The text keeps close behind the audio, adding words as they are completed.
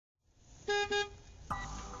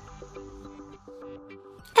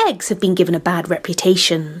Eggs have been given a bad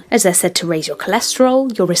reputation, as they're said to raise your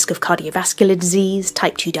cholesterol, your risk of cardiovascular disease,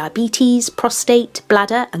 type 2 diabetes, prostate,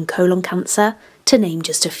 bladder and colon cancer, to name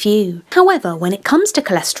just a few. However, when it comes to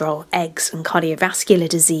cholesterol, eggs and cardiovascular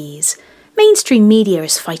disease, mainstream media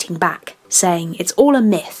is fighting back, saying it's all a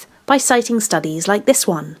myth by citing studies like this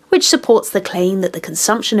one, which supports the claim that the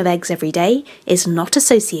consumption of eggs every day is not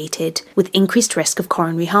associated with increased risk of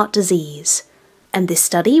coronary heart disease. And this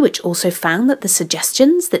study, which also found that the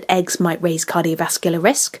suggestions that eggs might raise cardiovascular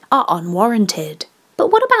risk are unwarranted.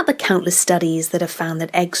 But what about the countless studies that have found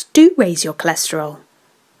that eggs do raise your cholesterol?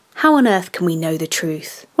 How on earth can we know the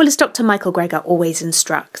truth? Well, as Dr. Michael Greger always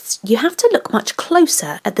instructs, you have to look much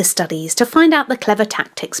closer at the studies to find out the clever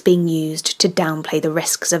tactics being used to downplay the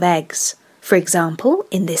risks of eggs. For example,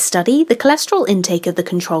 in this study, the cholesterol intake of the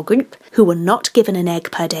control group, who were not given an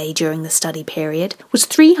egg per day during the study period, was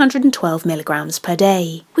 312 milligrams per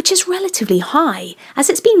day, which is relatively high, as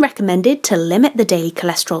it's been recommended to limit the daily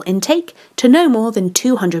cholesterol intake to no more than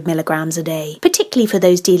 200 milligrams a day, particularly for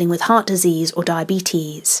those dealing with heart disease or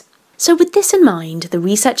diabetes. So with this in mind, the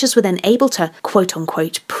researchers were then able to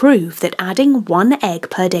quote-unquote prove that adding 1 egg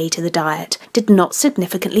per day to the diet did not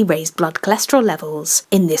significantly raise blood cholesterol levels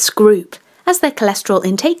in this group, as their cholesterol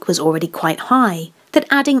intake was already quite high, that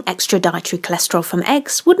adding extra dietary cholesterol from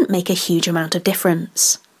eggs wouldn't make a huge amount of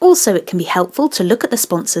difference. Also, it can be helpful to look at the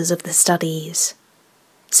sponsors of the studies.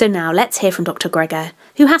 So now let's hear from Dr. Greger,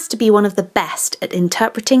 who has to be one of the best at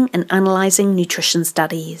interpreting and analysing nutrition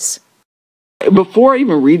studies. Before I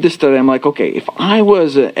even read the study, I'm like, okay, if I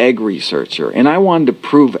was an egg researcher and I wanted to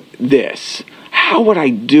prove this, how would I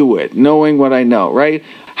do it, knowing what I know, right?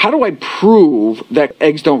 How do I prove that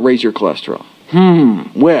eggs don't raise your cholesterol?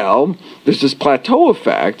 Well, there's this plateau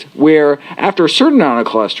effect where after a certain amount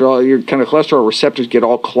of cholesterol, your kind of cholesterol receptors get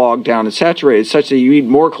all clogged down and saturated such that you eat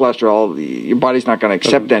more cholesterol, your body's not going to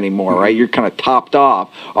accept anymore, right? You're kind of topped off.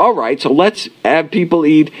 All right, so let's have people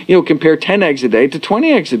eat, compare 10 eggs a day to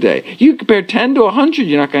 20 eggs a day. You compare 10 to 100,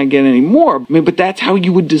 you're not going to get any more. But that's how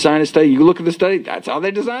you would design a study. You look at the study, that's how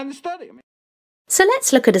they designed the study. So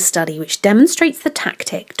let's look at a study which demonstrates the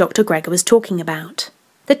tactic Dr. Greger was talking about.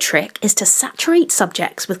 The trick is to saturate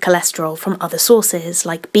subjects with cholesterol from other sources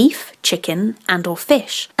like beef, chicken and/or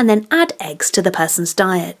fish, and then add eggs to the person's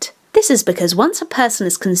diet. This is because once a person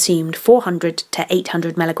has consumed 400 to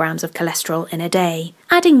 800 milligrams of cholesterol in a day,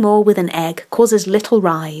 adding more with an egg causes little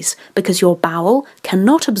rise because your bowel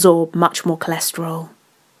cannot absorb much more cholesterol.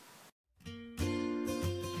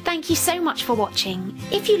 Thank you so much for watching.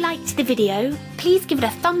 If you liked the video, please give it a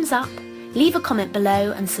thumbs up, leave a comment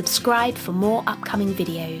below and subscribe for more upcoming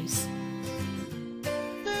videos.